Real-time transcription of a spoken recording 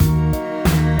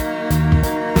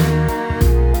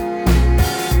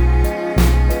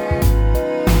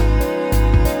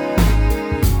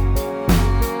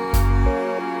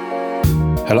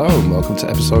to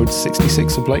episode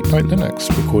 66 of Late Night Linux,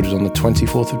 recorded on the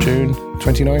 24th of June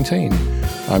 2019.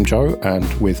 I'm Joe,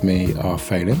 and with me are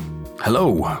Phelan.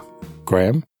 Hello.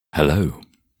 Graham. Hello.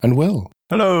 And Will.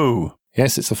 Hello.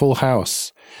 Yes, it's a full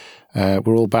house.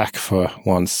 We're all back for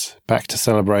once, back to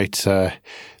celebrate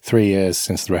 3 years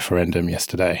since the referendum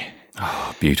yesterday.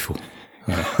 Oh, beautiful.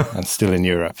 Yeah, and still in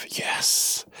Europe.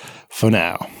 Yes, for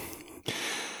now.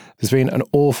 There's been an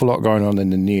awful lot going on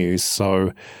in the news,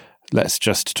 so let's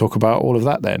just talk about all of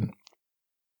that then.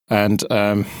 And,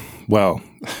 well,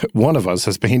 one of us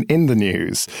has been in the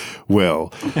news,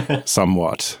 Will,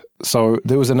 somewhat. So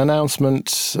there was an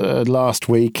announcement last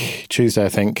week, Tuesday I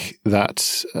think, that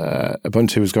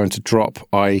Ubuntu was going to drop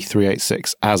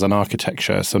i386 as an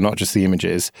architecture, so not just the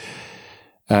images.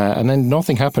 And then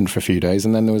nothing happened for a few days,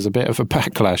 and then there was a bit of a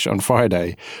backlash on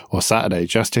Friday or Saturday,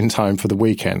 just in time for the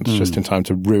weekend, just in time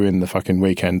to ruin the fucking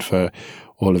weekend for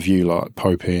all of you lot,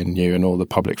 Popey and you and all the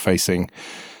public-facing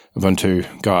Ubuntu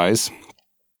guys.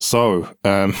 So,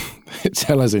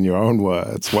 tell us in your own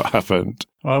words what happened.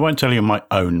 Well, I won't tell you in my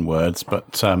own words,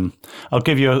 but I'll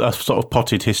give you a sort of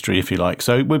potted history, if you like.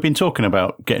 So we've been talking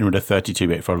about getting rid of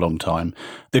 32-bit for a long time.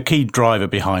 The key driver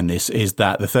behind this is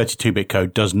that the 32-bit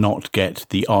code does not get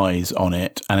the eyes on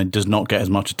it, and it does not get as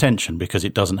much attention because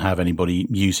it doesn't have anybody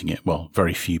using it. Well,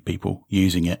 very few people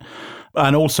using it.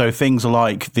 And also things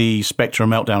like the Spectre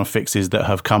Meltdown fixes that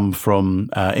have come from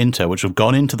Intel, which have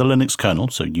gone into the Linux kernel,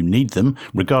 so you need them,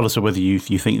 regardless of whether you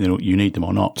think that you need them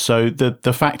or not. So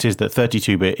the fact is that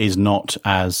 32-bit is not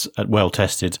as well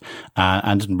tested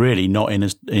and really not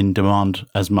in demand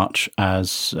as much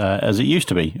as it used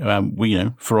to be.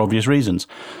 For obvious reasons.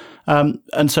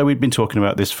 And so we've been talking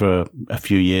about this for a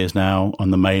few years now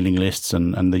on the mailing lists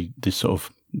and the sort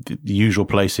of the usual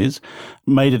places.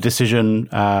 Made a decision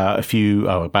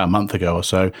about a month ago or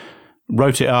so.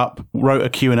 Wrote a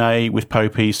Q&A with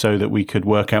Popey so that we could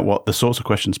work out what the sorts of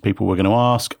questions people were going to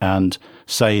ask and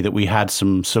say that we had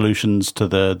some solutions to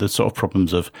the sort of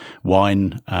problems of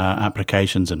wine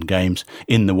applications and games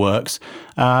in the works,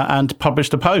 and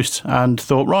published a post and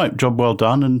thought, right, job well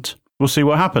done, and we'll see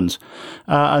what happens.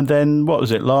 And then, what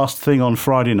was it, last thing on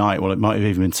Friday night, well, it might have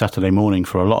even been Saturday morning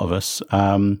for a lot of us,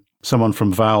 someone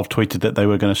from Valve tweeted that they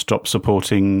were going to stop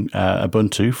supporting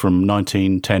Ubuntu from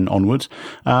 1910 onwards.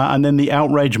 And then the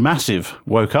outrage massive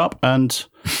woke up and,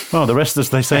 well, the rest,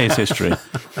 as they say, is history.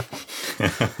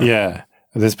 Yeah,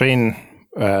 there's been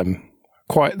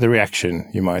quite the reaction,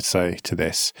 you might say, to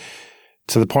this,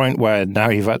 to the point where now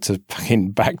you've had to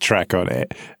fucking backtrack on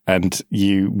it and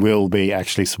you will be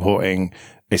actually supporting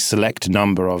a select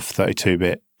number of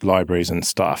 32-bit libraries and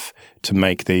stuff to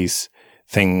make these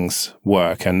things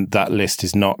work, and that list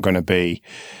is not going to be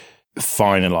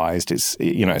finalized. It's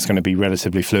going to be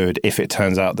relatively fluid. If it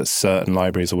turns out that certain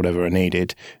libraries or whatever are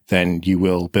needed, then you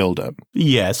will build them.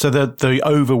 Yeah, so the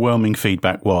overwhelming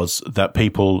feedback was that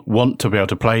people want to be able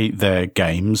to play their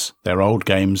games, their old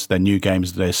games, their new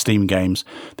games, their Steam games,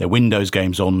 their Windows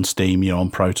games on Steam, on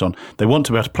Proton. They want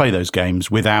to be able to play those games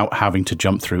without having to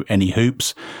jump through any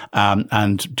hoops,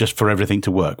 and just for everything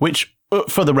to work, which,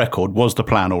 for the record, was the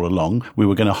plan all along. We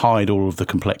were going to hide all of the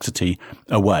complexity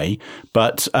away.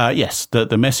 But yes,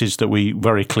 the message that we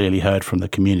very clearly heard from the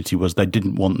community was they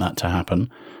didn't want that to happen.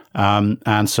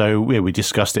 And so we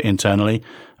discussed it internally.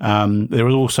 There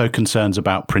were also concerns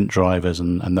about print drivers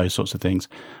and those sorts of things.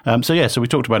 So we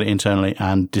talked about it internally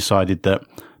and decided that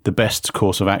the best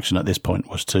course of action at this point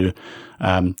was to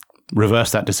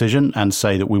reverse that decision and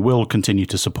say that we will continue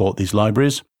to support these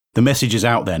libraries. The message is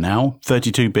out there now.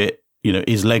 32-bit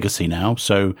is legacy now.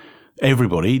 So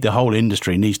everybody, the whole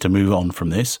industry needs to move on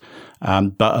from this.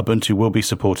 But Ubuntu will be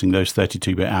supporting those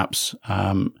 32-bit apps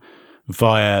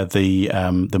via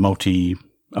the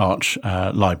multi-arch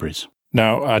libraries.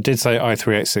 Now, I did say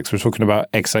i386. We're talking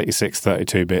about x86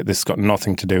 32-bit. This has got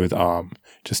nothing to do with ARM,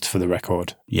 just for the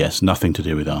record. Yes, nothing to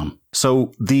do with ARM.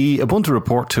 So the Ubuntu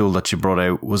report tool that you brought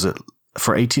out, was it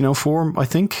for 1804, I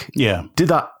think? Yeah. Did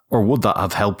that, or would that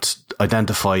have helped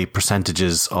identify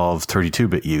percentages of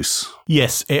 32-bit use?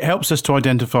 Yes, it helps us to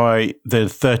identify the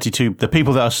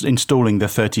people that are installing the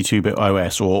 32-bit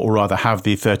OS, or rather have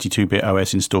the 32-bit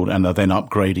OS installed and are then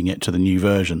upgrading it to the new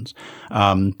versions,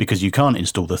 because you can't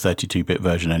install the 32-bit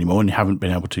version anymore and you haven't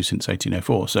been able to since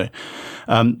 1804. So,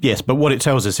 yes, but what it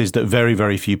tells us is that very,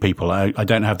 very few people, I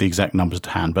don't have the exact numbers to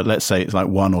hand, but let's say it's like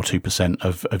 1 or 2%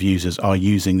 of users are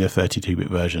using the 32-bit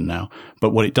version now.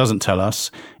 But what it doesn't tell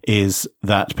us is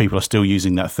that people are still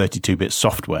using that 32-bit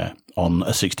software on a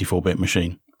 64-bit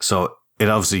machine. So it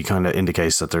obviously kind of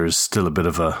indicates that there's still a bit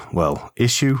of a,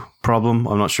 issue, problem,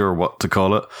 I'm not sure what to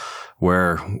call it,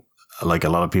 where like a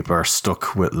lot of people are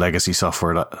stuck with legacy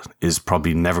software that is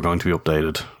probably never going to be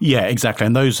updated. Yeah, exactly.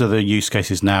 And those are the use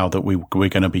cases now that we're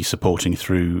going to be supporting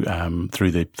through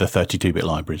the 32-bit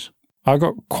libraries. I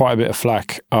got quite a bit of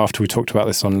flack after we talked about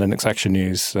this on Linux Action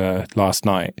News last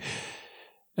night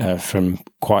from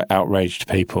quite outraged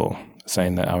people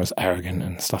saying that I was arrogant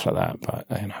and stuff like that, but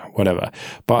whatever.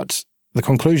 But the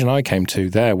conclusion I came to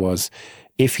there was,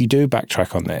 if you do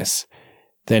backtrack on this,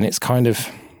 then it's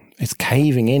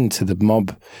caving into the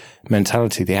mob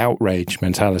mentality, the outrage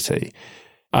mentality.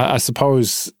 I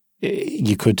suppose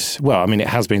you could, well, I mean, it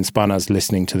has been spun as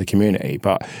listening to the community,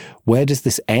 but where does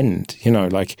this end?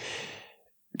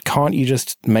 Can't you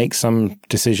just make some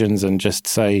decisions and just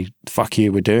say, fuck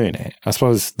you, we're doing it? I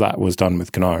suppose that was done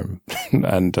with GNOME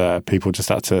and people just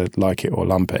had to like it or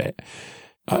lump it.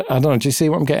 I don't know. Do you see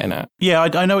what I'm getting at? Yeah,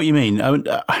 I know what you mean.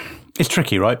 It's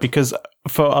tricky, right? Because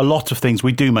for a lot of things,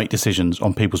 we do make decisions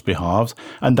on people's behalves,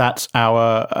 and that's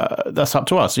that's up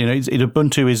to us.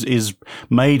 Ubuntu is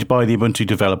made by the Ubuntu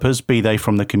developers, be they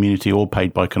from the community or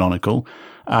paid by Canonical.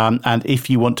 And if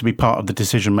you want to be part of the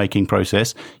decision-making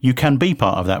process, you can be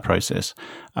part of that process.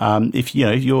 If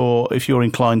you're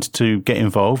inclined to get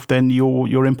involved, then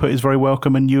your input is very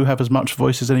welcome, and you have as much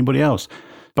voice as anybody else.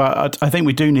 But I think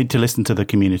we do need to listen to the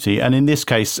community. And in this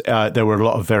case, there were a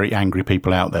lot of very angry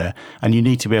people out there. And you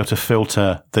need to be able to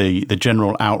filter the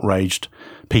general outraged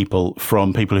people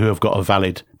from people who have got a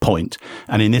valid point.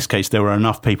 And in this case, there were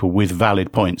enough people with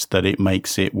valid points that it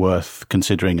makes it worth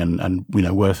considering and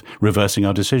worth reversing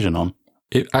our decision on.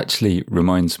 It actually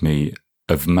reminds me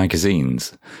of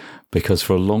magazines, because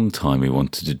for a long time we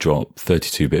wanted to drop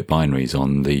 32-bit binaries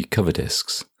on the cover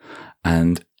discs.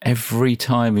 And every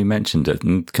time we mentioned it,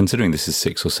 and considering this is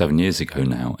 6 or 7 years ago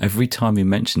now, every time we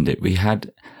mentioned it, we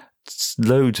had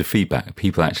loads of feedback,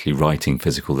 people actually writing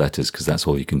physical letters, because that's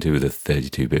all you can do with a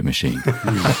 32-bit machine.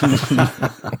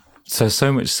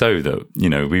 So much so that,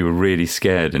 we were really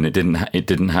scared, and it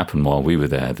didn't happen while we were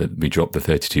there, that we dropped the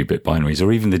 32-bit binaries,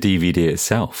 or even the DVD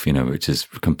itself, which is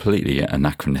completely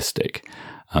anachronistic.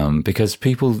 Because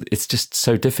it's just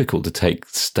so difficult to take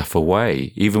stuff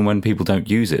away. Even when people don't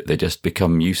use it, they just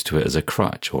become used to it as a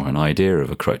crutch, or an idea of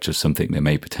a crutch of something they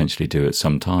may potentially do at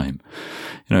some time.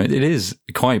 It is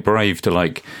quite brave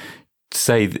to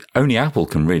say that only Apple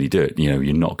can really do it.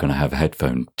 You're not going to have a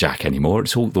headphone jack anymore.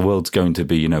 The world's going to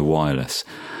be, wireless.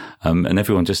 And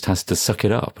everyone just has to suck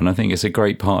it up. And I think it's a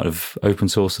great part of open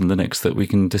source and Linux that we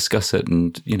can discuss it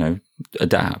and,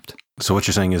 adapt. So what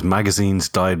you're saying is magazines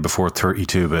died before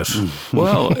 32-bit.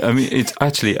 Well, I mean, it's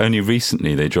actually only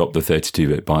recently they dropped the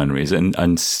 32-bit binaries,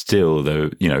 and still, though,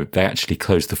 they actually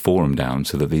closed the forum down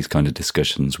so that these kind of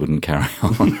discussions wouldn't carry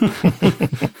on.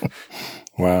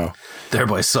 Wow.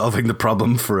 Thereby solving the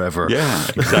problem forever. Yeah,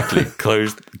 exactly.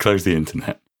 Close the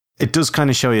internet. It does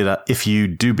kind of show you that if you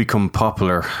do become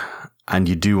popular and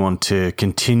you do want to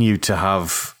continue to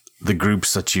have the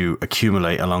groups that you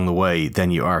accumulate along the way, then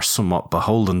you are somewhat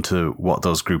beholden to what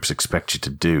those groups expect you to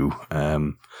do,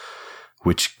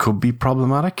 which could be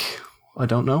problematic. I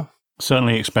don't know.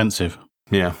 Certainly expensive.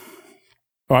 Yeah.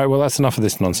 All right, well, that's enough of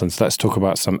this nonsense. Let's talk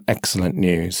about some excellent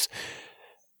news.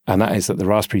 And that is that the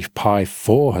Raspberry Pi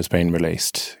 4 has been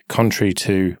released, contrary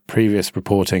to previous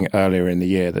reporting earlier in the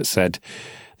year that said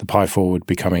the Pi 4 would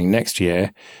be coming next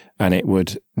year and it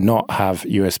would not have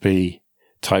USB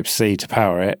Type-C to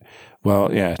power it.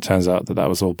 Well, yeah, it turns out that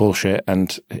was all bullshit,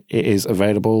 and it is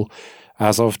available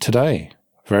as of today.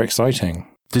 Very exciting.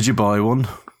 Did you buy one?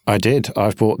 I did.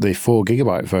 I've bought the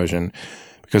 4GB version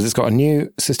because it's got a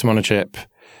new system on a chip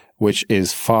which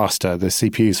is faster. The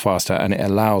CPU is faster, and it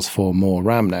allows for more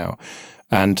RAM now.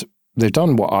 And they've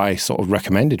done what I sort of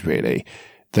recommended, really.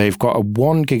 They've got a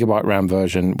 1GB RAM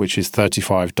version, which is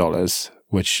 $35,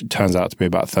 which turns out to be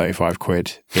about 35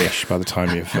 quid-ish by the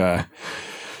time you've...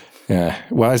 Yeah,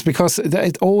 well, it's because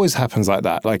it always happens like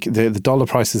that. Like the dollar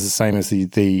price is the same as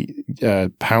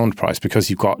the pound price because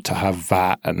you've got to have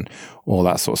VAT and all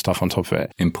that sort of stuff on top of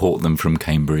it. Import them from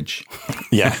Cambridge.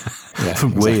 Yeah.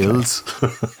 From Wales.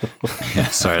 Yeah,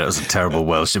 sorry, that was a terrible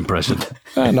Welsh impression.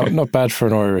 Not bad for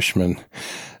an Irishman.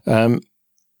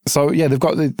 So, yeah, they've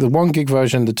got the 1 gig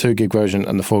version, the 2 gig version,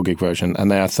 and the 4 gig version, and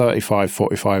they are $35,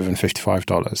 $45, and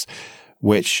 $55,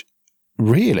 which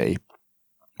really...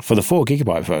 For the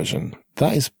 4GB version,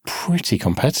 that is pretty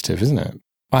competitive, isn't it?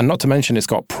 And not to mention, it's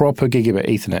got proper gigabit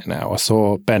Ethernet now. I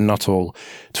saw Ben Nuttall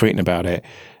tweeting about it,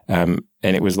 and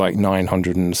it was like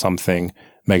 900 and something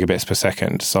megabits per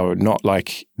second. So not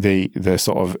like the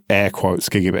sort of air quotes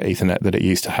gigabit Ethernet that it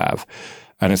used to have.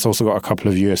 And it's also got a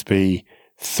couple of USB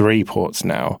 3 ports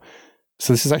now.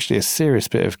 So this is actually a serious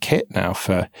bit of kit now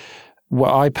for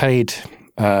what I paid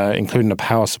including a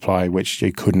power supply, which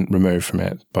you couldn't remove from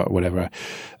it, but whatever.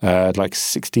 Like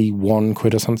 61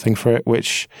 quid or something for it,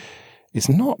 which is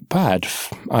not bad.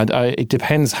 It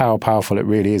depends how powerful it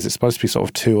really is. It's supposed to be sort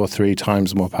of 2 or 3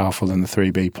 times more powerful than the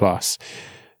 3B Plus.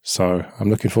 So I'm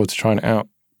looking forward to trying it out.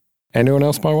 Anyone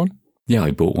else buy one? Yeah,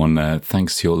 I bought one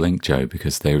thanks to your link, Joe,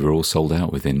 because they were all sold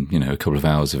out within, a couple of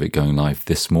hours of it going live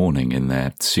this morning in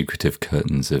their secretive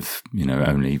curtains of,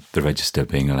 only the register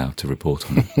being allowed to report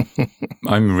on it.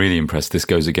 I'm really impressed. This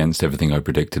goes against everything I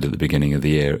predicted at the beginning of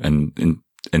the year. And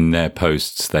in their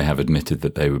posts, they have admitted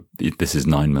that this is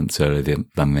 9 months earlier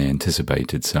than they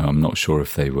anticipated. So I'm not sure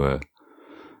if they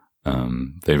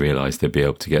realized they'd be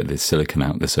able to get this silicon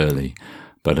out this early.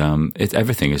 But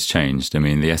everything has changed. I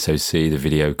mean, the SoC, the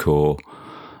video core,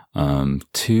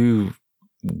 2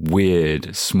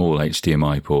 weird small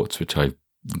HDMI ports, which I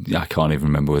can't even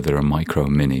remember whether they're a micro or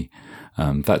mini.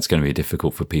 That's going to be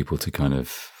difficult for people to kind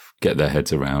of get their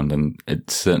heads around, and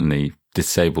it certainly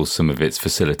disables some of its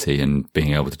facility and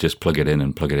being able to just plug it in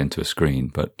and plug it into a screen.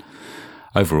 But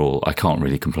overall, I can't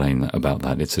really complain about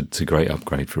that. It's a great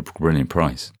upgrade for a brilliant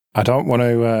price. I don't want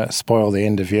to spoil the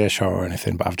end of year show or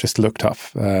anything, but I've just looked up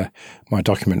my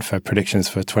document for predictions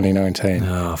for 2019.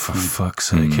 Oh, for fuck's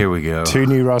sake. Here we go. 2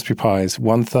 new Raspberry Pis,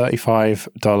 one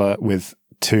 $35 with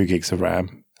 2 gigs of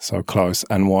RAM, so close,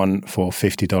 and one for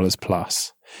 $50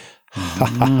 plus.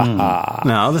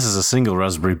 Now, this is a single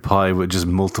Raspberry Pi with just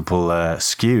multiple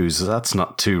SKUs. That's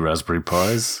not 2 Raspberry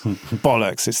Pis.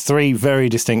 Bollocks. It's 3 very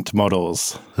distinct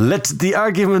models. Let the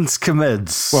arguments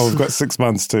commence. Well, we've got 6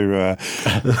 months to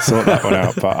sort that one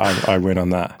out, but I win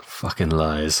on that. Fucking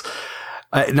lies.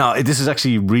 No, this is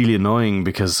actually really annoying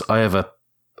because I have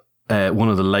one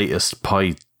of the latest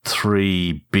Pi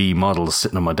 3B models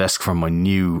sitting on my desk from my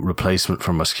new replacement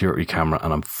for my security camera,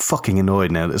 and I'm fucking annoyed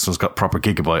now that this one's got proper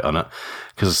gigabyte on it,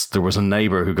 because there was a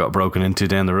neighbour who got broken into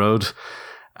down the road,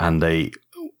 and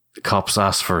cops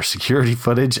asked for security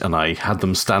footage, and I had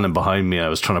them standing behind me. I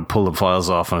was trying to pull the files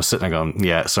off, and I was sitting there going,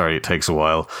 yeah, sorry, it takes a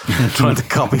while. Trying to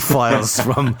copy files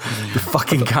from the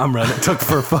fucking camera, and it took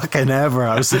for fucking ever.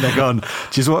 I was sitting there going, do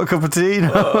you just want a cup of tea?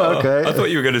 No? Okay. I thought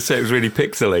you were going to say it was really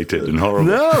pixelated and horrible.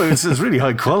 No, it's really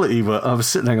high quality, but I was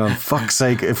sitting there going, fuck's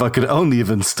sake, if I could only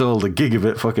have installed a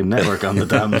gigabit fucking network on the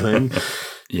damn thing.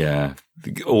 Yeah.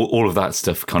 All of that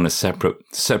stuff, kind of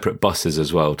separate buses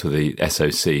as well to the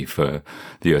SoC for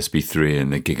the USB 3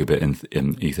 and the gigabit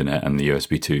in Ethernet, and the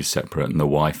USB 2 separate, and the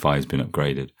Wi-Fi has been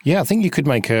upgraded. Yeah, I think you could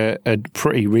make a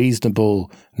pretty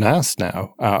reasonable NAS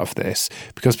now out of this,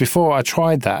 because before I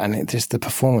tried that and the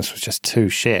performance was just too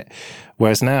shit.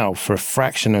 Whereas now, for a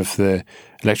fraction of the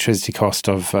electricity cost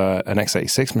of an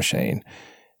x86 machine,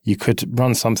 you could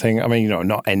run something, I mean,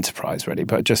 not enterprise ready,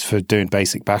 but just for doing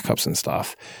basic backups and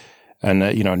stuff. And,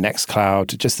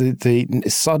 Nextcloud, just the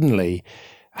suddenly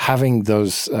having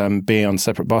those be on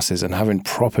separate buses and having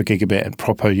proper gigabit and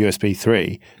proper USB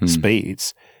 3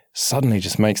 speeds suddenly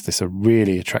just makes this a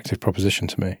really attractive proposition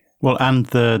to me. Well, and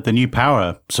the new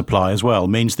power supply as well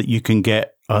means that you can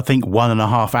get, I think,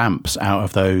 1.5 amps out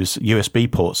of those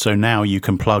USB ports. So now you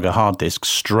can plug a hard disk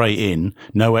straight in,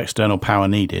 no external power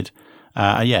needed,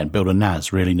 and build a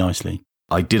NAS really nicely.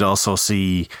 I did also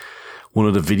see one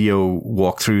of the video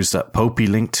walkthroughs that Popey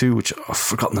linked to, which I've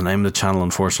forgotten the name of the channel,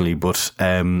 unfortunately, but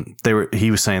he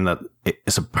was saying that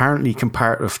it's apparently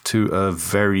comparative to a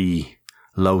very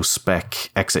low spec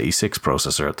x86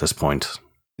 processor at this point.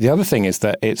 The other thing is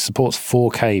that it supports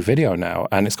 4K video now,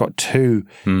 and it's got 2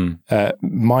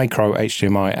 micro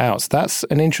HDMI outs. That's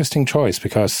an interesting choice,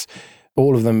 because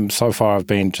all of them so far have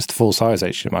been just full-size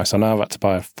HDMI, so now I've had to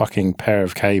buy a fucking pair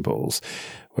of cables,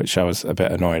 which I was a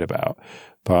bit annoyed about.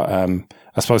 But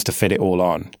I suppose to fit it all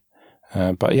on.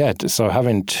 But yeah, so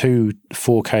having 2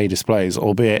 4K displays,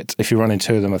 albeit if you're running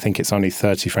 2 of them, I think it's only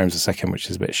 30 frames a second, which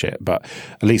is a bit shit. But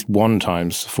at least 1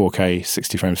 times 4K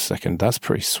 60 frames a second, that's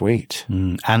pretty sweet.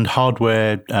 And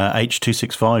hardware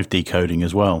H.265 decoding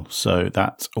as well. So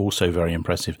that's also very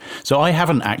impressive. So I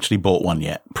haven't actually bought one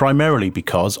yet, primarily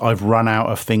because I've run out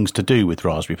of things to do with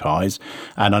Raspberry Pis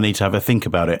and I need to have a think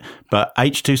about it. But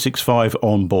H.265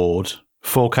 on board,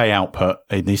 4K output,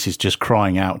 this is just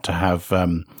crying out to have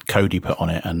Kodi put on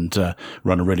it and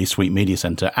run a really sweet media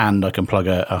center. And I can plug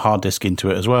a hard disk into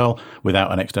it as well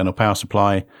without an external power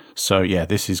supply. So yeah,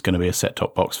 this is going to be a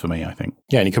set-top box for me, I think.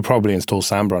 Yeah, and you could probably install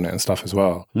Samba on it and stuff as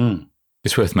well.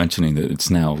 It's worth mentioning that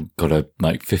it's now got a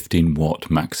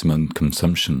 15-watt maximum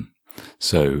consumption.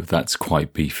 So that's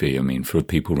quite beefy. I mean, for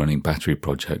people running battery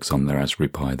projects on their Raspberry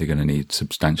Pi, they're going to need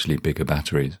substantially bigger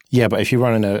batteries. Yeah, but if you're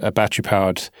running a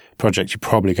battery-powered project, you're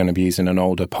probably going to be using an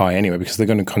older Pi anyway, because they're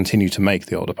going to continue to make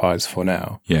the older Pis for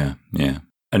now. Yeah.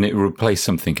 And it replaced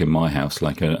something in my house,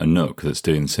 like a Nook that's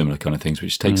doing similar kind of things,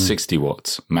 which takes 60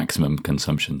 watts maximum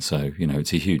consumption. So,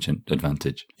 it's a huge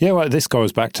advantage. Yeah, well, this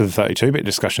goes back to the 32-bit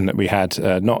discussion that we had,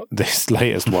 not this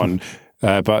latest one,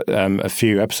 but a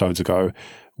few episodes ago,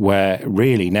 where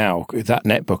really now, that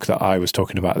netbook that I was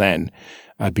talking about then,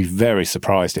 I'd be very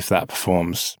surprised if that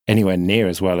performs anywhere near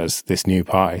as well as this new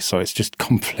Pi. So it's just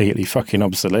completely fucking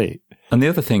obsolete. And the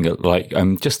other thing, like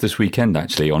just this weekend,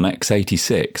 actually, on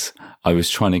x86, I was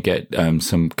trying to get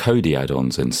some Kodi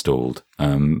add-ons installed,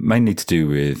 mainly to do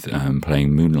with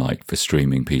playing Moonlight for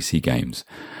streaming PC games.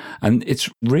 And it's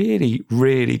really,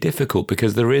 really difficult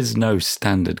because there is no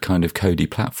standard kind of Kodi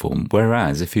platform.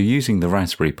 Whereas if you're using the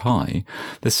Raspberry Pi,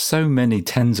 there's so many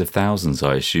tens of thousands,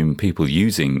 I assume, people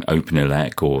using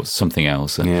OpenELEC or something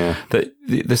else. And that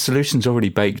the solution's already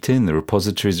baked in. The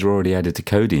repositories are already added to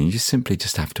Kodi, and you simply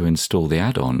just have to install the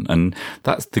add-on. And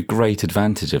that's the great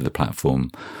advantage of the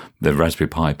platform, the Raspberry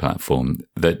Pi platform,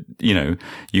 that,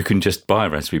 you can just buy a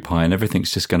Raspberry Pi and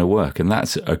everything's just going to work. And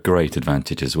that's a great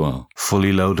advantage as well.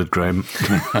 Fully loaded, Graham.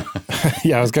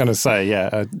 Yeah, I was going to say,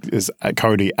 is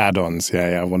Kodi add-ons.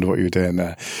 Yeah, I wonder what you were doing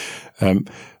there.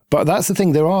 But that's the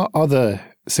thing. There are other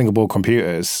single-board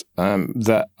computers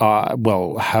that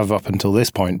have up until this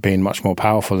point been much more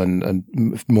powerful and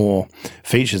more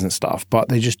features and stuff, but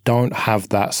they just don't have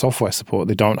that software support.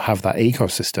 They don't have that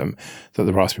ecosystem that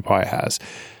the Raspberry Pi has.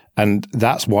 And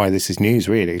that's why this is news,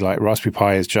 really. Like, Raspberry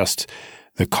Pi is just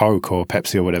the Coke or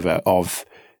Pepsi or whatever of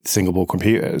single-board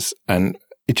computers, and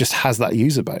it just has that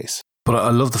user base. But I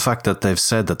love the fact that they've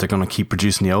said that they're going to keep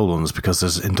producing the old ones, because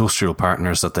there's industrial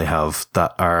partners that they have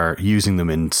that are using them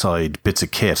inside bits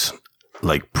of kit,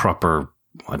 like proper,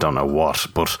 I don't know what,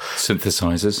 but...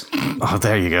 synthesizers. Oh,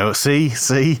 there you go. See?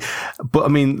 But I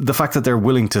mean, the fact that they're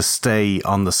willing to stay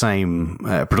on the same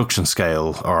production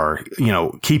scale, or,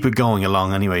 keep it going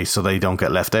along anyway so they don't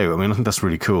get left out. I mean, I think that's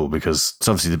really cool, because it's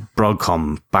obviously the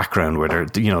Broadcom background where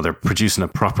they're producing a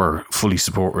proper, fully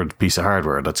supported piece of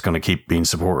hardware that's going to keep being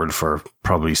supported for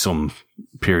probably some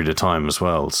period of time as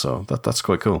well. So that's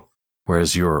quite cool.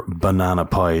 Whereas your Banana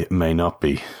Pi may not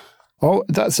be. Oh,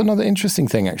 that's another interesting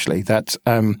thing, actually, that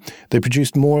they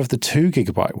produced more of the 2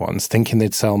 gigabyte ones, thinking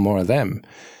they'd sell more of them,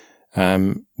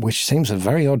 which seems a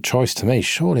very odd choice to me.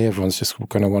 Surely everyone's just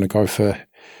going to want to go for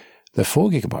the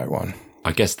 4 gigabyte one.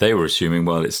 I guess they were assuming,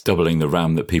 well, it's doubling the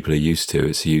RAM that people are used to.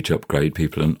 It's a huge upgrade.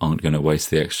 People aren't going to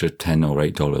waste the extra $10 or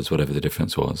 $8, whatever the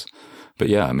difference was. But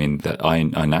yeah, I mean, I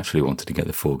naturally wanted to get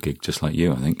the 4 gig, just like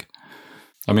you, I think.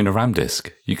 I mean, a RAM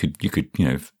disk, you could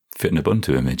fit an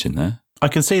Ubuntu image in there. I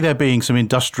can see there being some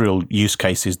industrial use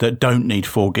cases that don't need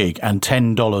 4 gig, and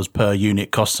 $10 per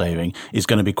unit cost saving is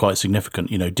going to be quite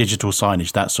significant, digital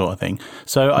signage, that sort of thing.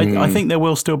 So I think there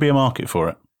will still be a market for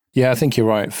it. Yeah, I think you're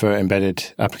right for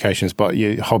embedded applications, but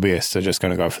your hobbyists are just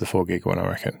going to go for the 4 gig one, I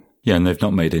reckon. Yeah, and they've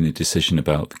not made any decision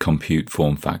about the compute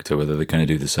form factor, whether they're going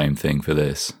to do the same thing for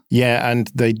this. Yeah, and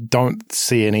they don't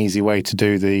see an easy way to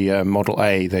do the Model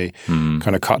A, the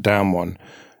kind of cut down one,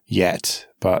 yet.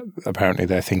 But apparently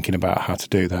they're thinking about how to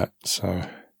do that. So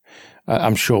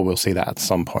I'm sure we'll see that at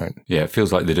some point. Yeah, it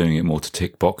feels like they're doing it more to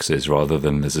tick boxes rather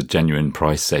than there's a genuine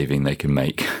price saving they can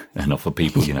make and offer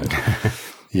people,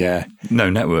 Yeah. No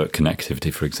network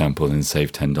connectivity, for example, and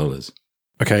save $10.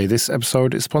 Okay, this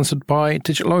episode is sponsored by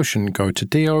DigitalOcean. Go to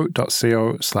do.co/LNL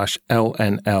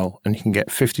and you can get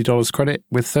 $50 credit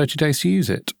with 30 days to use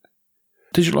it.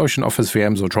 DigitalOcean offers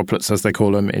VMs, or droplets as they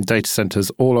call them, in data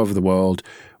centers all over the world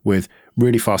with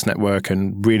really fast network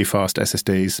and really fast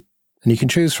SSDs. And you can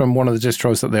choose from one of the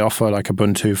distros that they offer, like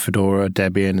Ubuntu, Fedora,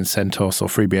 Debian, and CentOS, or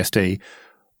FreeBSD,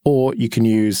 or you can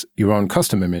use your own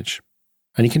custom image.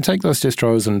 And you can take those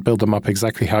distros and build them up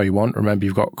exactly how you want. Remember,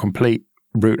 you've got complete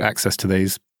root access to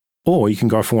these. Or you can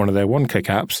go for one of their one-click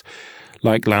apps,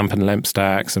 like LAMP and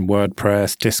LEMP-Stacks and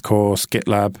WordPress, Discourse,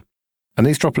 GitLab. And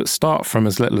these droplets start from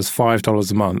as little as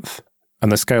 $5 a month,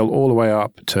 and they scale all the way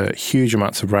up to huge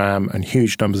amounts of RAM and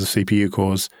huge numbers of CPU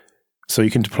cores, so you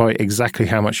can deploy exactly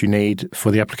how much you need for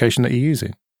the application that you're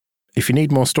using. If you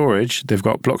need more storage, they've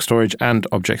got block storage and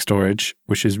object storage,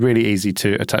 which is really easy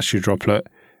to attach to your droplet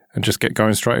and just get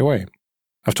going straight away.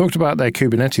 I've talked about their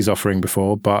Kubernetes offering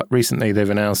before, but recently they've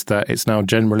announced that it's now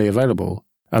generally available,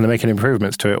 and they're making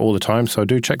improvements to it all the time, so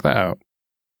do check that out.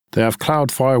 They have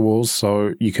cloud firewalls,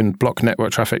 so you can block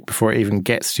network traffic before it even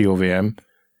gets to your VM,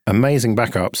 amazing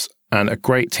backups, and a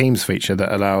great Teams feature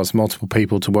that allows multiple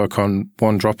people to work on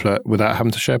one droplet without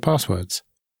having to share passwords.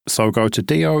 So go to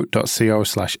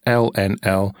do.co/LNL,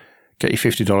 get your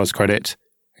 $50 credit,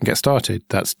 and get started.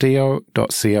 That's do.co/LNL.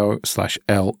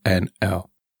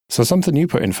 So something you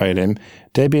put in, Phelim,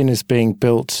 Debian is being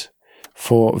built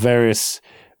for various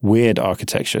weird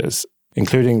architectures,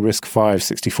 including RISC-V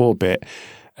 64-bit,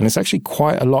 and it's actually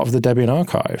quite a lot of the Debian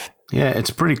archive. Yeah, it's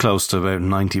pretty close to about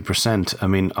 90%. I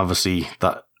mean, obviously,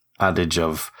 that adage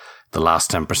of the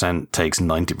last 10% takes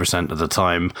 90% of the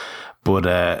time.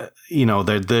 But, you know,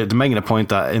 they're making a point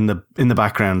that in the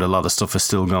background, a lot of stuff is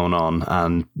still going on.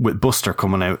 And with Buster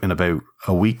coming out in about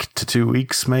a week to 2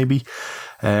 weeks, maybe,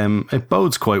 it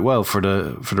bodes quite well for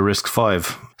the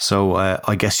RISC-V. So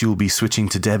I guess you'll be switching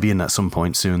to Debian at some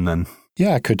point soon then.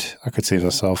 Yeah, I could see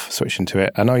myself switching to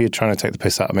it. I know you're trying to take the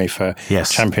piss out of me for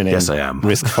championing yes, I am.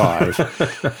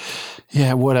 RISC-V.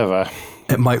 Yeah, whatever.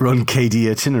 It might run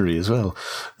KDE itinerary as well.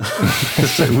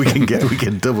 So we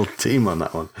can double team on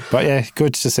that one. But yeah,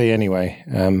 good to see anyway.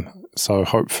 So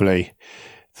hopefully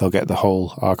they'll get the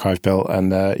whole archive built, and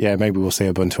maybe we'll see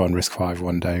Ubuntu on RISC-V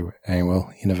one day. Anyway,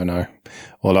 you never know.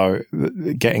 Although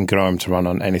getting GNOME to run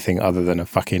on anything other than a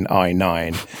fucking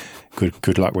i9,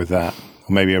 good luck with that.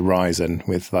 Or maybe a Ryzen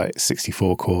with like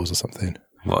 64 cores or something.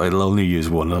 Well, it'll only use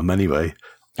one of them anyway.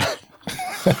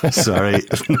 Sorry.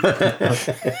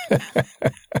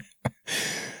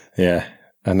 Yeah,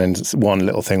 and then one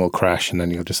little thing will crash, and then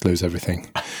you'll just lose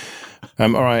everything. All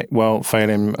right, well,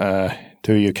 Phelim,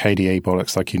 do your KDE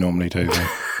bollocks like you normally do. Then.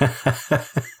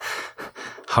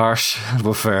 Harsh,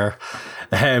 but fair.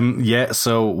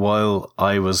 So while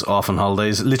I was off on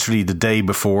holidays, literally the day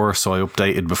before, so I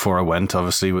updated before I went,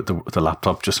 obviously, with the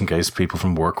laptop, just in case people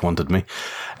from work wanted me.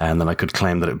 And then I could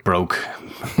claim that it broke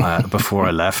before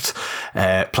I left.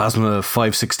 Plasma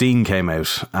 5.16 came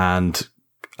out, and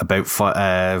about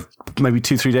maybe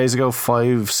 2-3 days ago,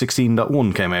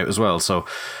 5.16.1 came out as well. So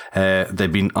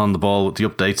they've been on the ball with the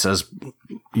updates as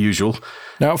usual.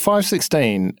 Now,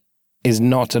 5.16 is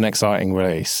not an exciting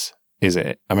release, is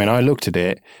it? I mean, I looked at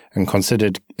it and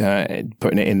considered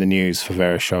putting it in the news for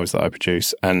various shows that I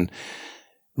produce, and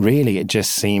really it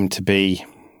just seemed to be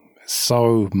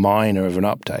so minor of an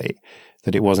update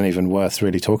that it wasn't even worth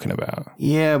really talking about.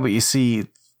 Yeah, but you see,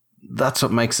 that's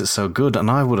what makes it so good.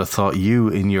 And I would have thought you,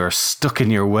 in your stuck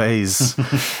in your ways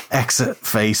exit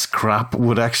face crap,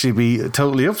 would actually be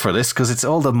totally up for this, because it's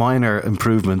all the minor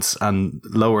improvements and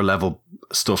lower level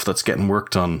stuff that's getting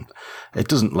worked on. It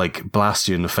doesn't like blast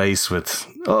you in the face with,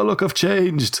 oh, look, I've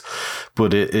changed.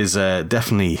 But it is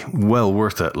definitely well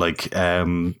worth it. Like,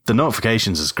 the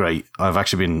notifications is great. I've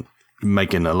actually been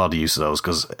making a lot of use of those,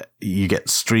 because you get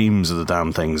streams of the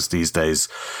damn things these days,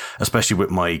 especially with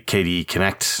my KDE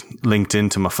Connect linked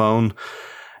into my phone.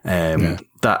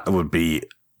 That would be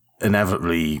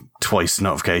inevitably twice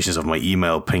notifications of my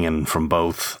email pinging from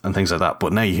both and things like that.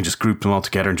 But now you can just group them all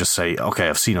together and just say, okay,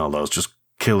 I've seen all those, just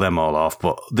kill them all off.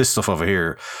 But this stuff over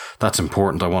here, that's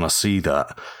important. I want to see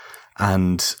that.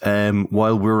 And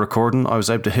while we're recording, I was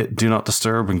able to hit Do Not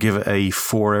Disturb and give it a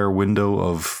 4-hour window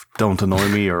of Don't Annoy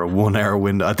Me, or a 1-hour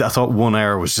window. I thought 1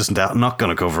 hour was just not going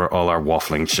to cover all our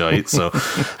waffling shite. So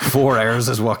 4 hours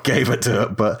is what gave it to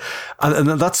it. But and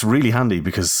that's really handy,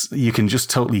 because you can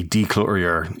just totally declutter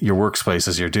your workspace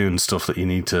as you're doing stuff that you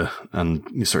need to, and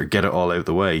you sort of get it all out of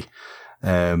the way.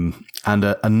 And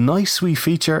a nice wee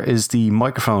feature is the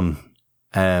microphone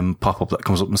pop-up that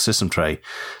comes up in the system tray.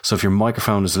 So if your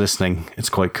microphone is listening, it's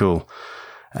quite cool.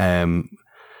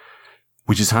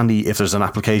 Which is handy if there's an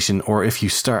application, or if you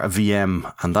start a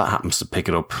VM and that happens to pick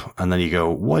it up, and then you go,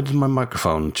 why did my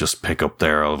microphone just pick up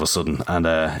there all of a sudden? And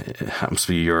it happens to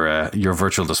be your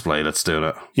virtual display that's doing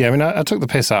it. Yeah, I mean, I took the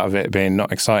piss out of it being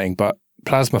not exciting, but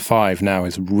Plasma 5 now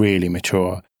is really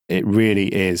mature. It really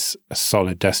is a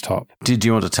solid desktop. Did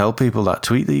you want to tell people that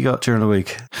tweet that you got during the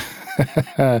week?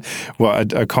 Well,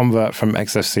 a convert from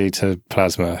XFC to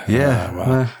Plasma. Yeah.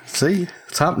 Well. See,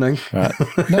 it's happening. Right.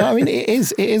 No, I mean, it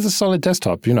is a solid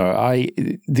desktop. You know,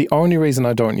 the only reason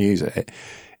I don't use it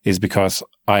is because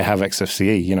I have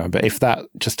XFCE, you know, but if that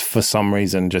just for some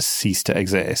reason just ceased to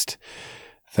exist,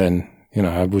 then, you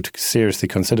know, I would seriously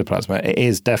consider Plasma. It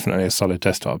is definitely a solid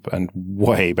desktop and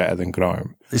way better than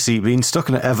GNOME. You see, being stuck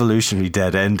in an evolutionary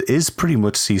dead end is pretty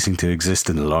much ceasing to exist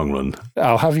in the long run.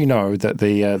 I'll have you know that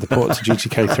the port to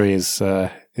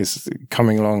GTK3 is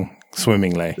coming along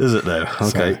swimmingly. Is it now?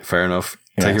 Okay, so, fair enough.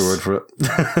 Yes. Take your word for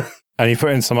it. And you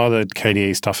put in some other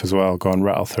KDE stuff as well. Go and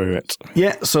rattle through it.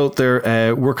 Yeah, so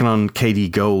they're working on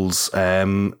KDE goals.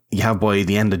 You have by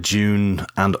the end of June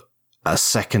and a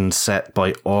second set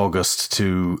by August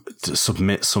to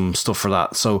submit some stuff for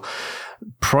that. So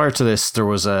prior to this, there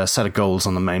was a set of goals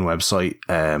on the main website,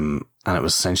 and it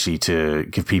was essentially to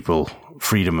give people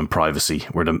freedom and privacy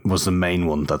was the main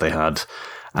one that they had.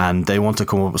 And they want to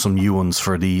come up with some new ones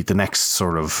for the next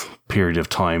sort of period of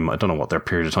time. I don't know what their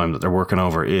period of time that they're working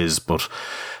over is, but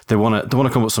they want to come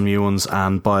up with some new ones.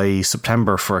 And by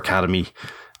September for Academy,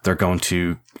 they're going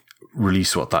to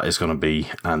release what that is going to be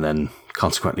and then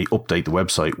consequently update the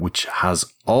website, which has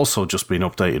also just been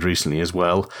updated recently as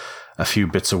well. A few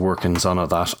bits of workings on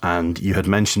that. And you had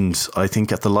mentioned, I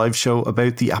think, at the live show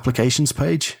about the applications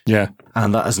page. Yeah.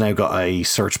 And that has now got a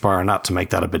search bar and that to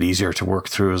make that a bit easier to work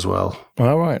through as well.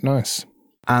 All right, nice.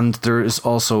 And there is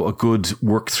also a good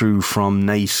work through from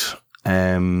Nate,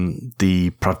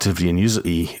 the Productivity and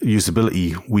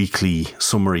Usability Weekly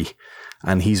Summary.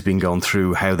 And he's been going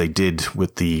through how they did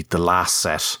with the last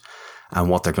set and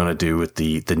what they're going to do with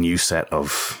the new set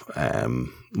of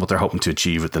what they're hoping to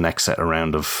achieve with the next set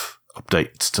around of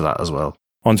updates to that as well.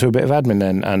 On to a bit of admin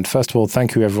then. And first of all,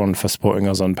 thank you everyone for supporting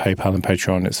us on PayPal and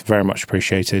Patreon. It's very much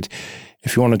appreciated.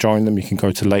 If you want to join them, you can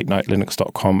go to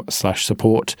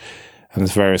latenightlinux.com/support. And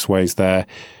there's various ways there.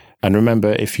 And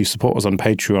remember, if you support us on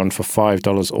Patreon for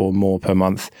 $5 or more per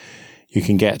month, you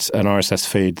can get an RSS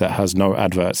feed that has no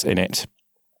adverts in it.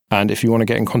 And if you want to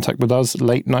get in contact with us,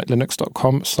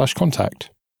 latenightlinux.com/contact.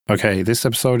 Okay, this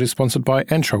episode is sponsored by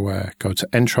Entroware. Go to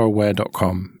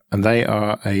entroware.com, and they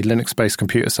are a Linux-based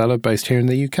computer seller based here in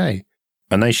the UK.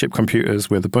 And they ship computers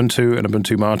with Ubuntu and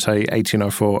Ubuntu Mate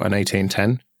 18.04 and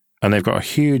 18.10. And they've got a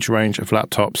huge range of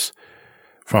laptops,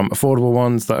 from affordable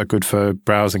ones that are good for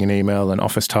browsing and email and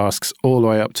office tasks, all the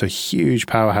way up to huge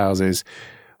powerhouses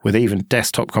with even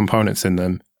desktop components in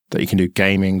them that you can do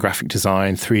gaming, graphic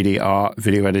design, 3D art,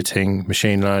 video editing,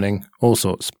 machine learning, all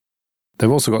sorts.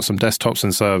 They've also got some desktops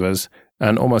and servers,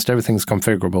 and almost everything's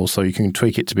configurable so you can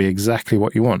tweak it to be exactly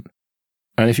what you want.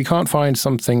 And if you can't find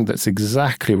something that's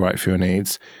exactly right for your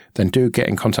needs, then do get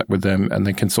in contact with them and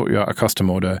they can sort you out a custom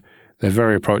order. They're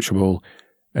very approachable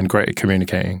and great at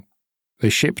communicating. They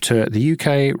ship to the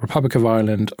UK, Republic of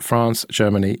Ireland, France,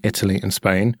 Germany, Italy, and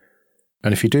Spain.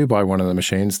 And if you do buy one of the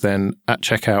machines, then at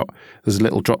checkout, there's a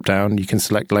little drop down. You can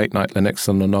select Late Night Linux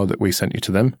and they'll know that we sent you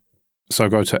to them. So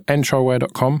go to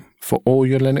entroware.com for all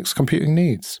your Linux computing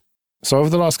needs. So over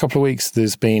the last couple of weeks,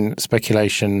 there's been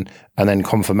speculation and then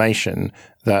confirmation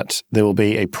that there will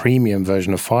be a premium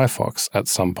version of Firefox at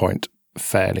some point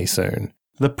fairly soon.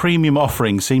 The premium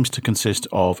offering seems to consist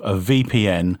of a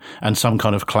VPN and some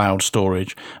kind of cloud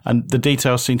storage, and the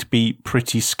details seem to be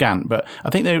pretty scant. But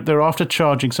I think they're after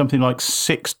charging something like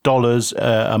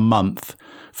 $6 a month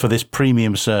for this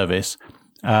premium service,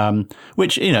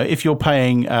 which, you know, if you're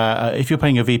paying a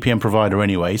VPN provider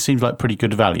anyway, seems like pretty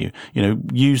good value. You know,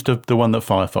 use the one that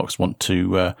Firefox want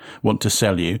to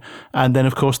sell you, and then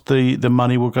of course the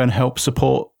money will go and help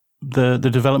support the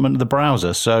development of the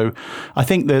browser. So I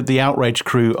think the outrage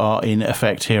crew are in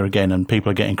effect here again, and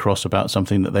people are getting cross about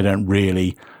something that they don't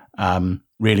really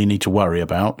need to worry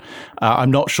about. I'm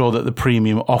not sure that the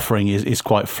premium offering is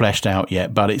quite fleshed out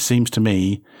yet, but it seems to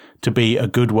me to be a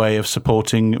good way of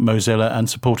supporting Mozilla and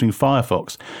supporting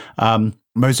Firefox.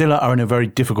 Mozilla are in a very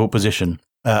difficult position,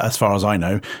 as far as I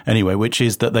know, anyway, which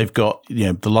is that they've got, you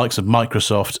know, the likes of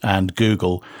Microsoft and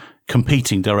Google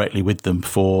competing directly with them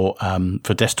for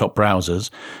desktop browsers,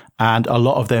 and a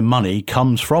lot of their money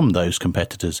comes from those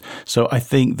competitors. So I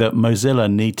think that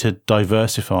Mozilla need to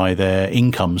diversify their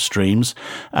income streams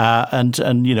and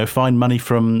you know, find money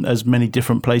from as many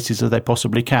different places as they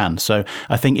possibly can. So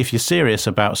I think if you're serious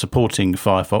about supporting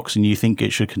Firefox and you think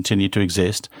it should continue to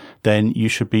exist, then you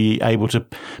should be able to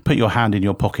put your hand in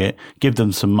your pocket, give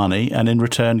them some money, and in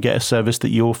return get a service that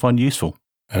you'll find useful.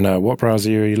 And what browser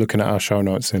are you looking at our show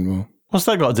notes in, Will? What's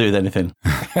that got to do with anything?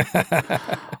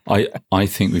 I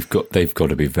think they've got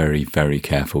to be very, very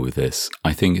careful with this.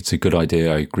 I think it's a good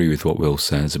idea. I agree with what Will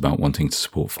says about wanting to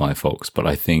support Firefox, but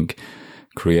I think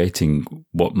creating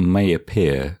what may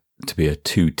appear to be a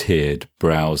two-tiered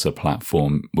browser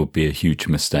platform would be a huge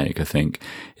mistake.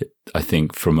 I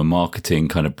think from a marketing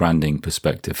kind of branding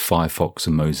perspective, Firefox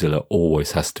and Mozilla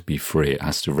always has to be free. It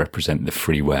has to represent the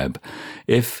free web.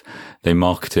 If they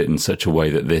market it in such a way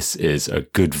that this is a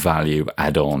good value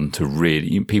add-on to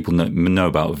really, people know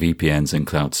about VPNs and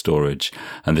cloud storage,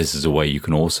 and this is a way you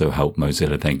can also help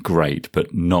Mozilla, then great,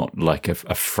 but not like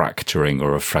a fracturing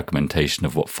or a fragmentation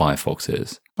of what Firefox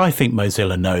is. I think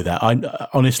Mozilla know that. I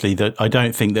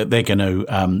don't think that they're going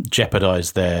to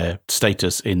jeopardize their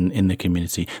status in the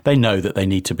community. They know that they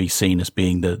need to be seen as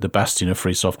being the bastion of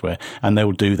free software, and they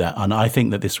will do that. And I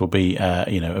think that this will be,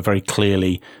 a very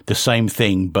clearly the same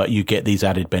thing, but you get these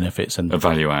added benefits and a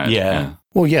value add. Yeah.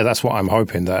 Well, yeah, that's what I'm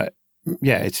hoping, that,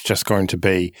 yeah, it's just going to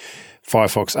be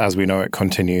Firefox as we know it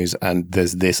continues, and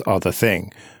there's this other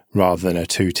thing rather than a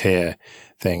two-tier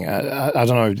thing. I don't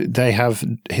know. They have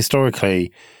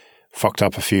historically fucked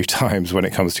up a few times when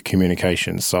it comes to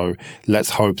communication. So let's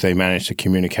hope they manage to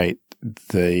communicate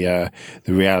the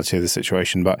reality of the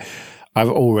situation. But I've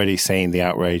already seen the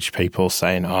outraged people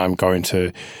saying, I'm going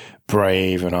to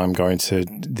Brave and I'm going to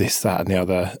this, that, and the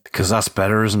other. Because that's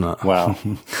better, isn't it? Well,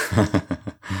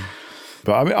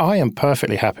 but I mean, I am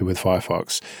perfectly happy with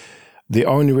Firefox. The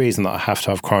only reason that I have to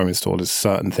have Chrome installed is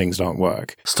certain things don't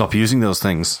work. Stop using those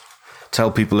things.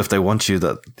 Tell people if they want you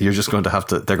that you're just going to have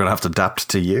to, they're going to have to adapt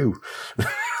to you.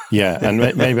 Yeah, and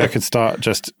maybe I could start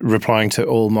just replying to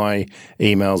all my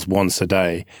emails once a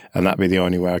day, and that'd be the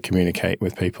only way I communicate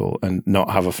with people, and not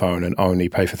have a phone and only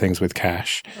pay for things with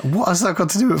cash. What has that got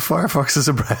to do with Firefox as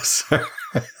a browser?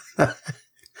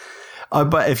 I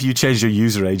bet if you changed your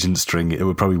user agent string, it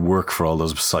would probably work for all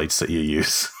those sites that you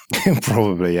use.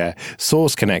 Probably, yeah.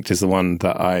 Source Connect is the one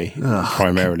that I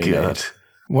primarily need.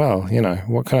 Well, you know,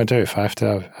 what can I do if I have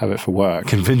to have it for work?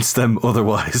 Convince them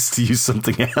otherwise to use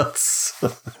something else.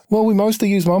 Well, we mostly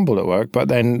use Mumble at work, but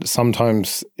then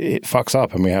sometimes it fucks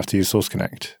up and we have to use Source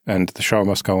Connect and the show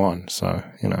must go on. So,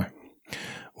 you know,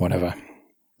 whatever.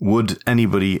 Would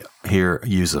anybody here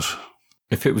use it?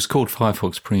 If it was called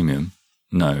Firefox Premium,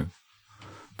 no.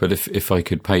 But if I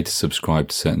could pay to subscribe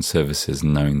to certain services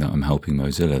and knowing that I'm helping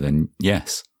Mozilla, then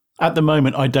yes. At the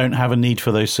moment, I don't have a need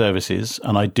for those services,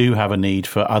 and I do have a need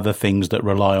for other things that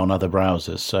rely on other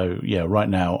browsers. So, yeah, right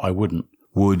now, I wouldn't.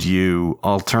 Would you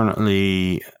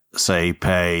alternately, say,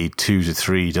 pay $2 to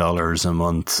 $3 a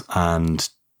month, and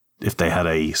if they had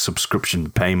a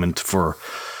subscription payment for,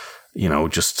 you know,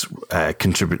 just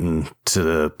contributing to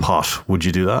the pot, would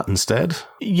you do that instead?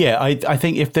 Yeah, I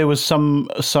think if there was some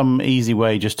easy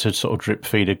way just to sort of drip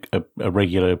feed a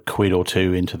regular quid or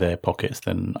two into their pockets,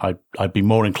 then I'd be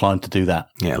more inclined to do that.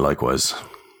 Yeah, likewise.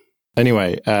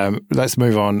 Anyway, let's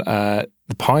move on.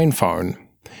 The Pine phone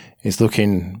is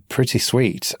looking pretty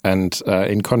sweet, and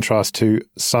in contrast to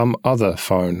some other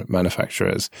phone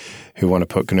manufacturers who want to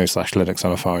put GNU/Linux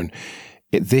on a phone,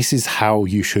 this is how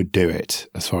you should do it,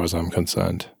 as far as I'm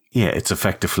concerned. Yeah, it's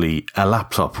effectively a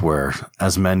laptop where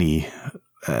as many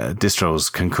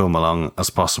distros can come along as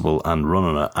possible and run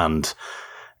on it. And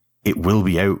it will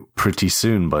be out pretty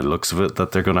soon by the looks of it,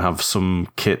 that they're going to have some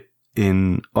kit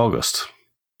in August.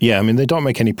 Yeah, I mean, they don't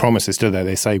make any promises, do they?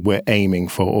 They say we're aiming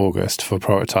for August for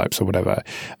prototypes or whatever.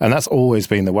 And that's always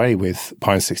been the way with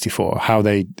Pine 64, how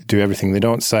they do everything. They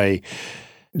don't say,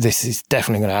 this is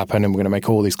definitely going to happen and we're going to make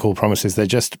all these cool promises. They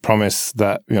just promise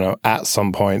that, you know, at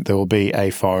some point there will be a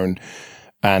phone,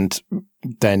 and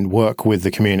then work with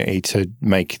the community to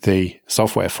make the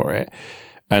software for it.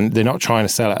 And they're not trying to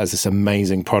sell it as this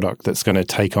amazing product that's going to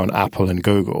take on Apple and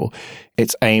Google.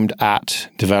 It's aimed at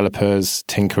developers,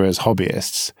 tinkerers,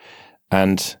 hobbyists.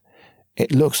 And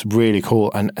it looks really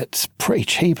cool, and it's pretty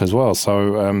cheap as well.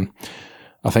 So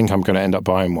I think I'm going to end up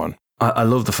buying one. I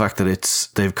love the fact that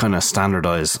they've kind of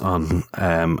standardized on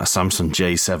a Samsung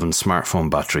J7 smartphone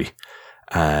battery.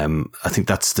 I think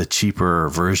that's the cheaper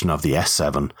version of the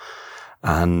S7.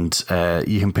 And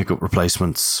you can pick up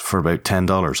replacements for about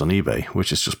 $10 on eBay,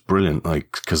 which is just brilliant.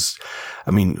 Like, because,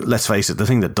 I mean, let's face it, the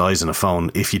thing that dies in a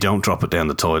phone, if you don't drop it down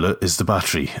the toilet, is the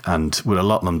battery. And with a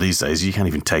lot of them these days, you can't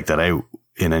even take that out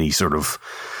in any sort of,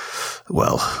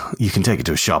 well, you can take it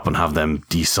to a shop and have them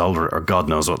desolder it, or God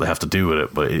knows what they have to do with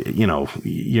it. But, you know,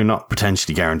 you're not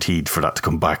potentially guaranteed for that to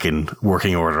come back in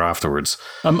working order afterwards.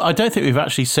 I don't think we've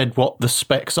actually said what the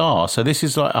specs are. So this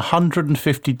is like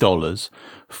 $150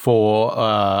 for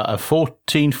a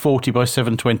 1440 by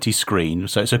 720 screen.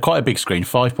 So it's quite a big screen,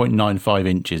 5.95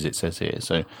 inches, it says here.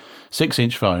 So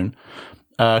 6-inch phone.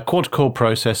 Quad-core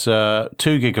processor,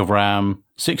 2 gig of RAM,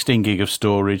 16 gig of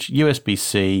storage,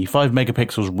 USB-C, 5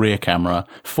 megapixels rear camera,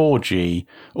 4G,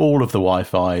 all of the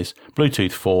Wi-Fi's,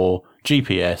 Bluetooth 4,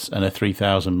 GPS, and a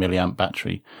 3000 milliamp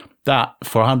battery. That,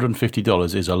 for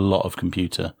 $150, is a lot of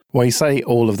computer. Well, you say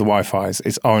all of the Wi-Fi's,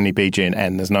 it's only BG and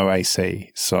N, there's no AC,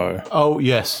 so... Oh,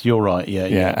 yes, you're right,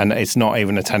 yeah. And it's not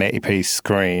even a 1080p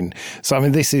screen. So, I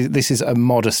mean, this is a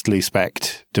modestly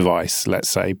spec'd device, let's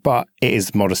say, but it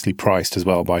is modestly priced as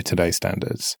well by today's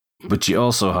standards. But you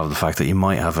also have the fact that you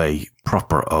might have a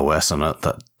proper OS on it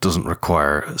that doesn't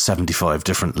require 75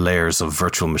 different layers of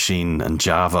virtual machine and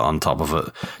Java on top of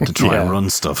it to try and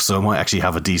run stuff. So it might actually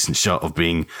have a decent shot of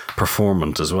being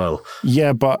performant as well.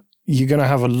 Yeah, but you're going to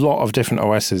have a lot of different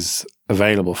OSs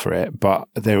available for it, but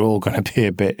they're all going to be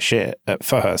a bit shit at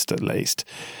first, at least.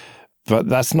 But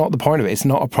that's not the point of it. It's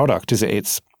not a product, is it?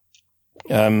 It's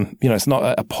it's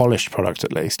not a polished product,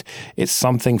 at least. It's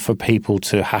something for people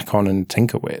to hack on and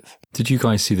tinker with. Did you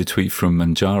guys see the tweet from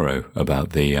Manjaro about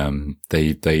the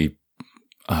they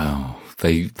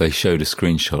showed a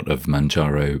screenshot of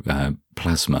Manjaro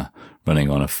Plasma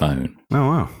running on a phone? Oh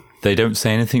wow! They don't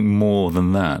say anything more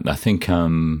than that. I think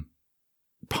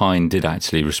Pine did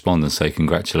actually respond and say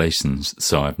congratulations.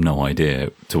 So I have no idea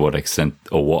to what extent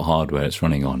or what hardware it's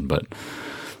running on, but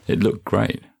it looked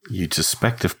great. You'd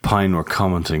suspect if Pine were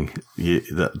commenting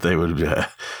that they would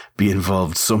be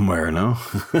involved somewhere, no?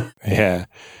 Yeah.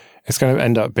 It's going to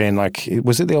end up being like,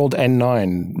 was it the old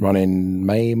N9 running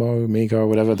Migo or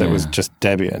whatever that was just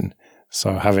Debian?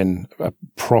 So having a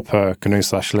proper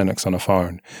GNU/Linux on a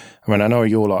phone. I mean, I know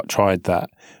your lot tried that,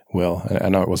 Will. I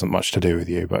know it wasn't much to do with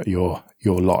you, but your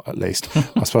lot at least,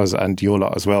 I suppose, and your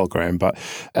lot as well, Graham. But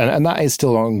and that is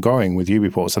still ongoing with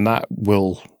UBports, and that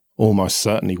will almost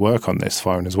certainly work on this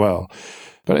phone as well.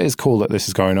 But it is cool that this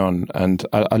is going on, and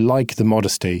I like the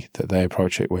modesty that they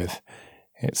approach it with.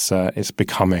 It's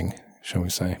becoming, shall we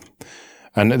say.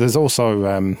 And there's also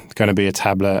going to be a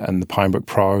tablet and the Pinebook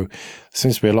Pro. There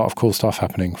seems to be a lot of cool stuff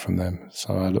happening from them.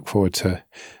 So I look forward to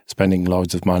spending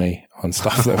loads of money on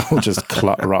stuff that will just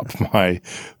clutter up my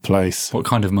place. What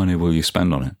kind of money will you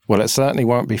spend on it? Well, it certainly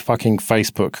won't be fucking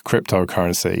Facebook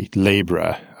cryptocurrency,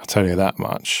 Libra. I'll tell you that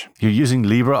much. You're using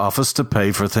LibreOffice to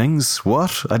pay for things?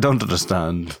 What? I don't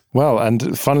understand. Well,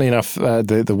 and funnily enough,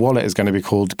 the wallet is going to be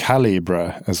called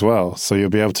Calibra as well. So you'll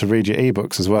be able to read your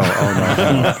ebooks as well.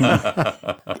 Oh,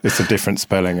 no. It's a different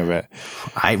spelling of it.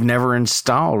 I've never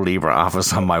installed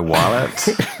LibreOffice on my wallet.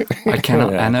 I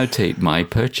cannot annotate my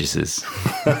purchases.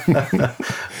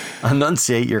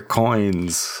 Enunciate your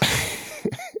coins.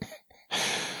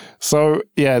 So,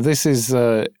 yeah, this is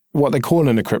what they're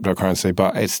calling a cryptocurrency,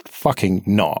 but it's fucking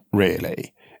not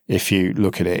really. If you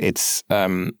look at it, it's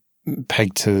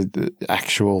pegged to the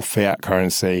actual fiat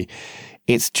currency.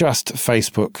 It's just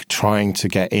Facebook trying to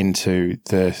get into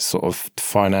the sort of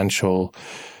financial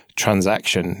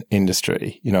transaction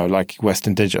industry, you know, like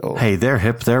Western Digital. Hey, they're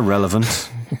hip, they're relevant.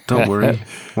 Don't worry,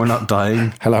 we're not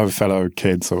dying. Hello, fellow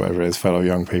kids or whatever it is, fellow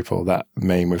young people. That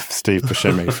meme with Steve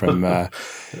Buscemi from...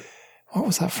 what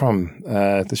was that from?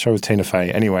 The show with Tina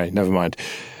Fey. Anyway, never mind.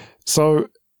 So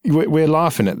we're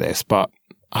laughing at this, but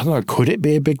I don't know, could it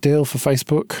be a big deal for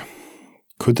Facebook?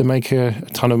 Could they make a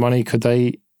ton of money? Could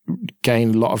they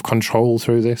gain a lot of control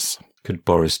through this? Could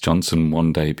Boris Johnson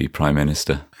one day be Prime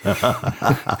Minister?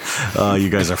 Oh, you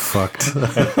guys are fucked.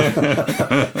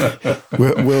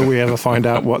 Will we ever find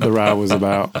out what the row was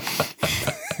about?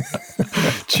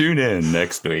 Tune in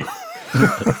next week.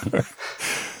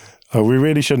 We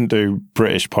really shouldn't do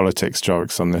British politics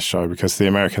jokes on this show because the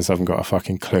Americans haven't got a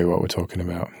fucking clue what we're talking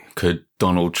about. Could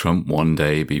Donald Trump one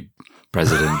day be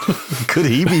president? Could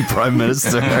he be Prime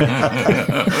Minister?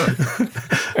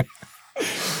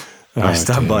 I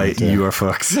stand by you are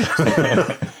fucked.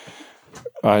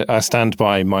 I stand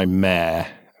by my mayor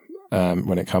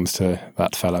when it comes to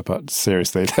that fella, but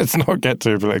seriously, let's not get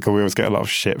too political. We always get a lot of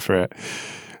shit for it.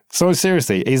 So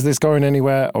seriously, is this going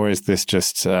anywhere or is this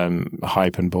just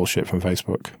hype and bullshit from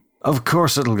Facebook? Of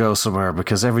course it'll go somewhere,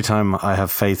 because every time I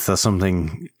have faith that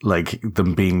something like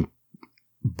them being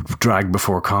dragged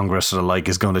before Congress or the like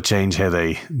is going to change how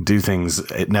they do things,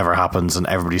 it never happens, and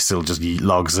everybody still just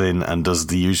logs in and does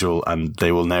the usual, and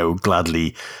they will now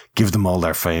gladly give them all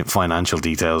their financial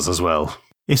details as well.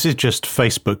 This is just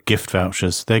Facebook gift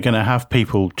vouchers. They're going to have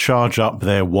people charge up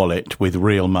their wallet with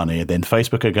real money. Then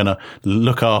Facebook are going to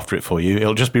look after it for you.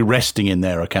 It'll just be resting in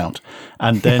their account.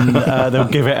 And then they'll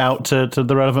give it out to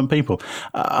the relevant people.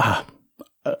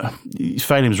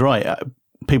 Phelim's right.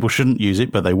 People shouldn't use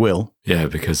it, but they will. Yeah,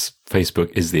 because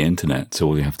Facebook is the internet. So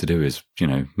all you have to do is,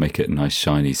 make it a nice,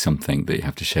 shiny something that you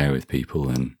have to share with people.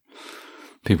 And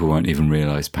people won't even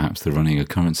realize perhaps they're running a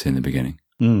currency in the beginning.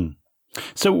 Mm.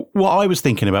 So what I was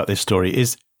thinking about this story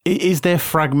is there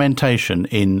fragmentation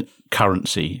in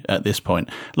currency at this point?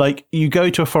 Like, you go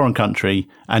to a foreign country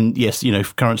and yes,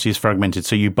 currency is fragmented.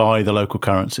 So you buy the local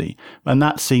currency, and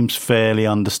that seems fairly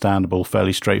understandable,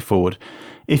 fairly straightforward.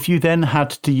 If you then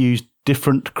had to use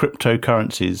different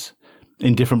cryptocurrencies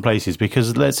in different places,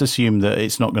 because let's assume that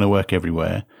it's not going to work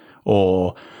everywhere,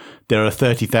 or there are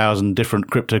 30,000 different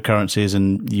cryptocurrencies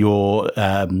and your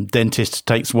dentist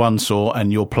takes one sort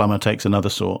and your plumber takes another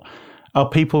sort. Are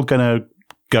people going to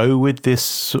go with this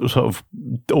sort of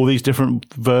all these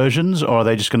different versions, or are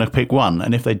they just going to pick one?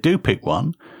 And if they do pick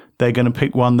one, they're going to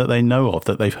pick one that they know of,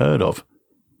 that they've heard of.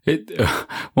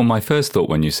 Well, my first thought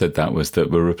when you said that was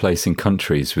that we're replacing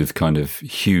countries with kind of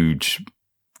huge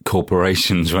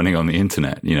corporations running on the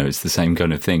internet. It's the same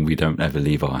kind of thing. We don't ever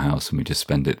leave our house and we just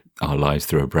spend our lives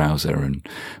through a browser, and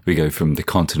we go from the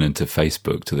continent of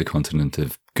Facebook to the continent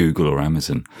of Google or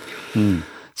Amazon.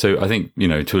 So I think,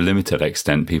 to a limited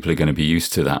extent, people are going to be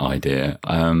used to that idea.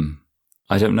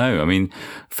 I don't know. I mean,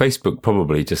 Facebook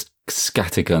probably just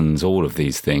scatterguns all of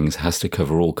these things, has to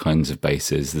cover all kinds of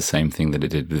bases, the same thing that it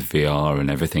did with VR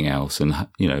and everything else. And,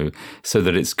 so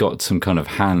that it's got some kind of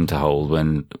hand to hold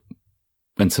when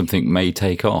something may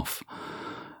take off.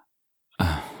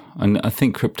 And I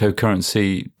think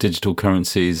cryptocurrency, digital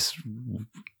currencies,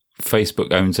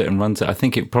 Facebook owns it and runs it. I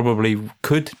think it probably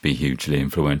could be hugely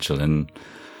influential, and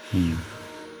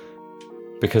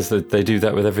because they do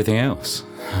that with everything else.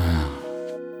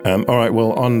 All right,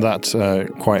 well, on that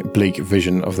quite bleak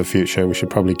vision of the future, we should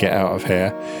probably get out of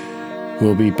here.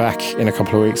 We'll be back in a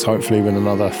couple of weeks, hopefully with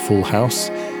another full house.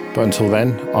 But until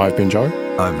then, I've been Joe.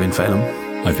 I've been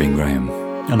Phelim. I've been Graham.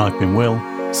 And I've been Will.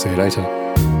 See you later.